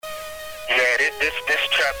Yeah, this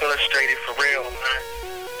trap illustrated for real, man.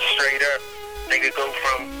 Straight up. Nigga go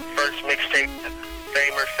from first mixtape to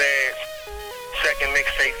Famer Fans, second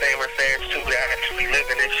mixtape Famer Fans 2 to actually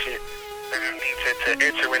living this shit. And I need to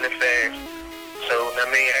enter in the fans. So, I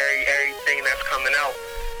mean, everything that's coming out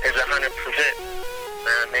is 100%.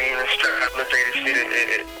 I mean, this trap illustrated shit,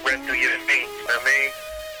 it run through your feet. I mean,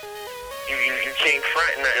 you can't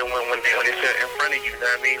front nothing when it's in front of you.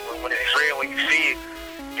 I mean, when it's real, when you see it,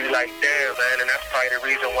 you like, damn, man, and that's probably the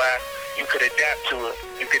reason why you could adapt to it.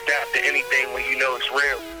 You could adapt to anything when you know it's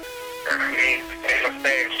real. I mean,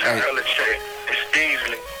 fans, it's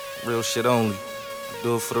easily. Real shit only.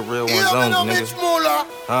 Do it for the real ones only, nigga. Mitch Mula.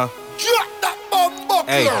 Huh? Drop that bomb up.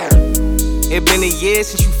 Hey, it been a year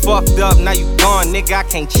since you fucked up, now you gone, nigga, I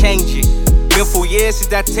can't change it. Been 4 years since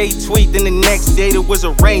that Tay tweet, then the next day there was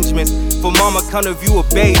arrangements for mama come to view a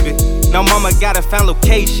baby. Now mama got a found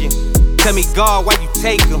location. Tell me, God, why you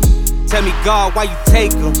take him? Tell me, God, why you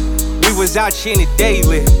take him? We was out here in the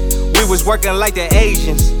daily. We was working like the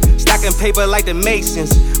Asians, stacking paper like the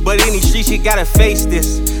Masons. But any street, you gotta face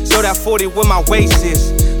this. So that 40 where my waist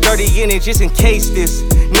is, 30 in it just in case this.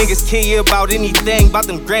 Niggas care about anything, about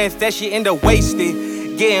them grand theft, shit end up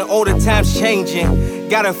wasted. Getting older, times changing.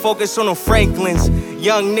 Gotta focus on them Franklins.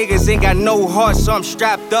 Young niggas ain't got no heart, so I'm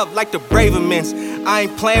strapped up like the Bravermans. I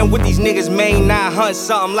ain't playing with these niggas, man. I hunt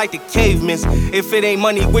something like the Cavemans. If it ain't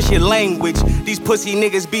money, what's your language? These pussy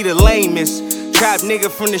niggas be the lamest. Trap nigga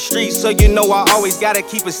from the streets, so you know I always gotta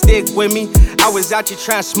keep a stick with me. I was out here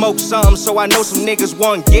trying to smoke something, so I know some niggas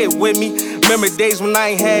won't get with me. Remember days when I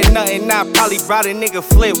ain't had nothing, I probably brought a nigga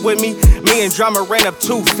flip with me. Me and Drama ran up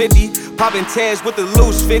 250, popping tags with the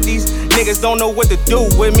loose 50s. Niggas don't know what to do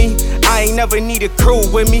with me. I ain't never need a crew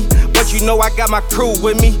with me, but you know I got my crew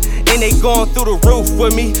with me. And they going through the roof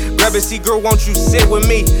with me. Grab a seat, girl, won't you sit with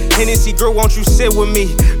me? Hennessy, girl, won't you sit with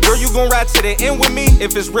me? Girl, you gon' ride to the end with me?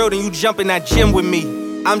 If it's real, then you jump in that gym with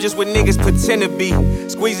me. I'm just what niggas pretend to be,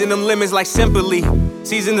 squeezing them lemons like Simply,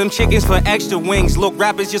 season them chickens for extra wings. Look,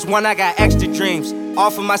 rappers just want, I got extra dreams.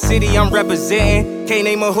 Off of my city, I'm representing. Can't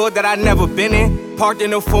name a hood that I never been in. Parked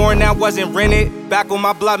in a foreign that wasn't rented. Back on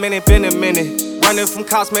my block, man, it been a minute. Running from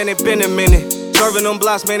cops, man, it been a minute. Serving them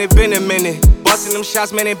blocks, man, it been a minute. Busting them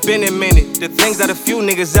shots, man, it been a minute. The things that a few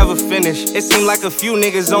niggas ever finish. It seem like a few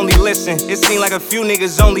niggas only listen. It seem like a few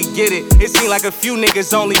niggas only get it. It seem like a few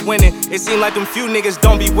niggas only winning. It seem like them few niggas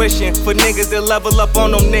don't be wishing for niggas that level up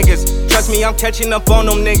on them niggas. Trust me, I'm catching up on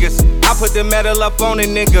them niggas. I put the metal up on a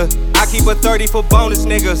nigga. I keep a 30 for bonus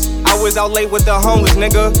niggas. I was out late with the homeless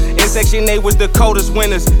nigga. In Section 8 was the coldest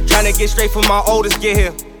winners. Tryna get straight from my oldest, get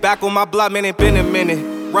here. Back on my block, man, it been a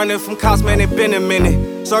minute. Running from cops, man, it been a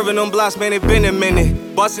minute. Serving them blocks, man, it been a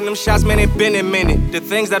minute. Busting them shots, man, it been a minute. The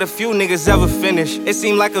things that a few niggas ever finish. It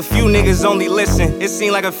seem like a few niggas only listen. It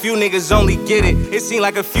seem like a few niggas only get it. It seem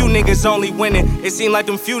like a few niggas only winning. It seem like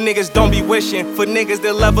them few niggas don't be wishing for niggas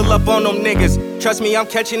that level up on them niggas. Trust me, I'm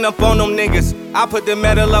catching up on them niggas. I put the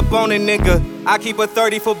metal up on a nigga. I keep a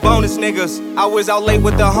 30 for bonus niggas. I was out late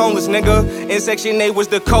with the homeless nigga. In Section 8 was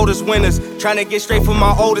the coldest winners. Tryna get straight from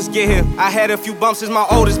my oldest, get here. I had a few bumps since my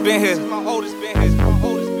oldest been here.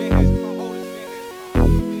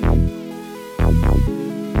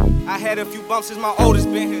 I had a few bumps since my oldest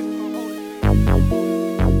been here.